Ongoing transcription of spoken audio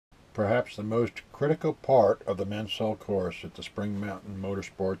Perhaps the most critical part of the Mansell course at the Spring Mountain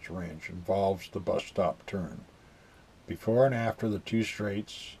Motorsports Ranch involves the bus stop turn. Before and after the two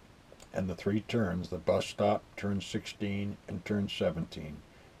straights and the three turns, the bus stop, turn 16 and turn 17,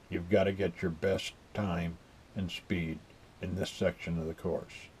 you've got to get your best time and speed in this section of the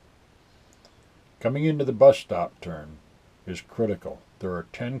course. Coming into the bus stop turn is critical. There are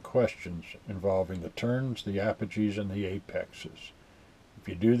 10 questions involving the turns, the apogees, and the apexes. If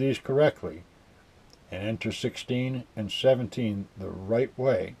you do these correctly and enter 16 and 17 the right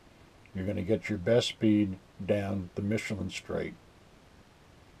way, you're going to get your best speed down the Michelin Straight.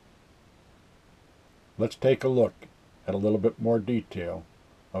 Let's take a look at a little bit more detail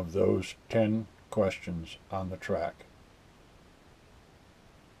of those 10 questions on the track.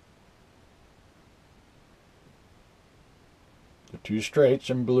 The two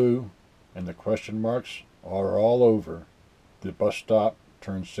straights in blue and the question marks are all over the bus stop,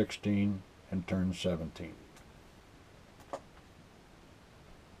 turn 16 and turn 17.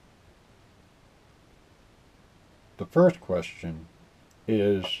 The first question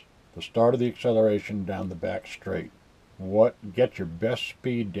is the start of the acceleration down the back straight. Get your best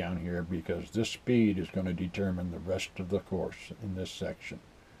speed down here, because this speed is going to determine the rest of the course in this section.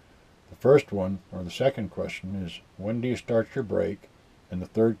 The first one, or the second question, is when do you start your brake? And the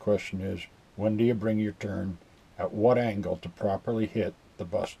third question is when do you bring your turn at what angle to properly hit the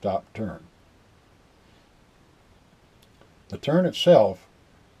bus stop turn. The turn itself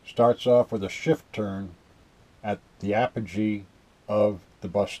starts off with a shift turn at the apogee of the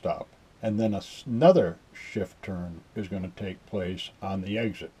bus stop, and then another shift turn is going to take place on the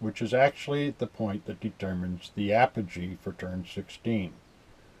exit, which is actually the point that determines the apogee for turn 16.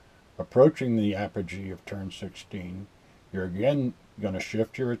 Approaching the apogee of turn 16, you're again going to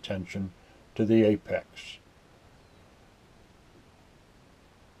shift your attention to the apex.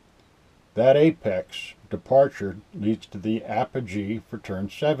 That apex departure leads to the apogee for turn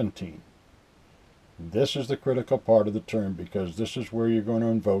 17. This is the critical part of the turn, because this is where you're going to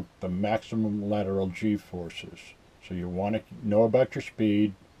invoke the maximum lateral G-forces. So you want to know about your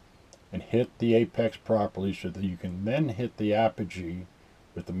speed and hit the apex properly so that you can then hit the apogee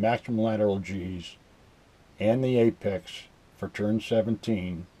with the maximum lateral G's and the apex for turn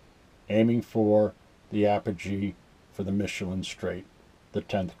 17, aiming for the apogee for the Michelin Straight, the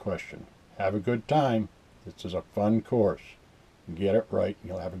 10th question. Have a good time. This is a fun course. Get it right and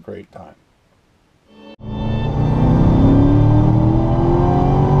you'll have a great time.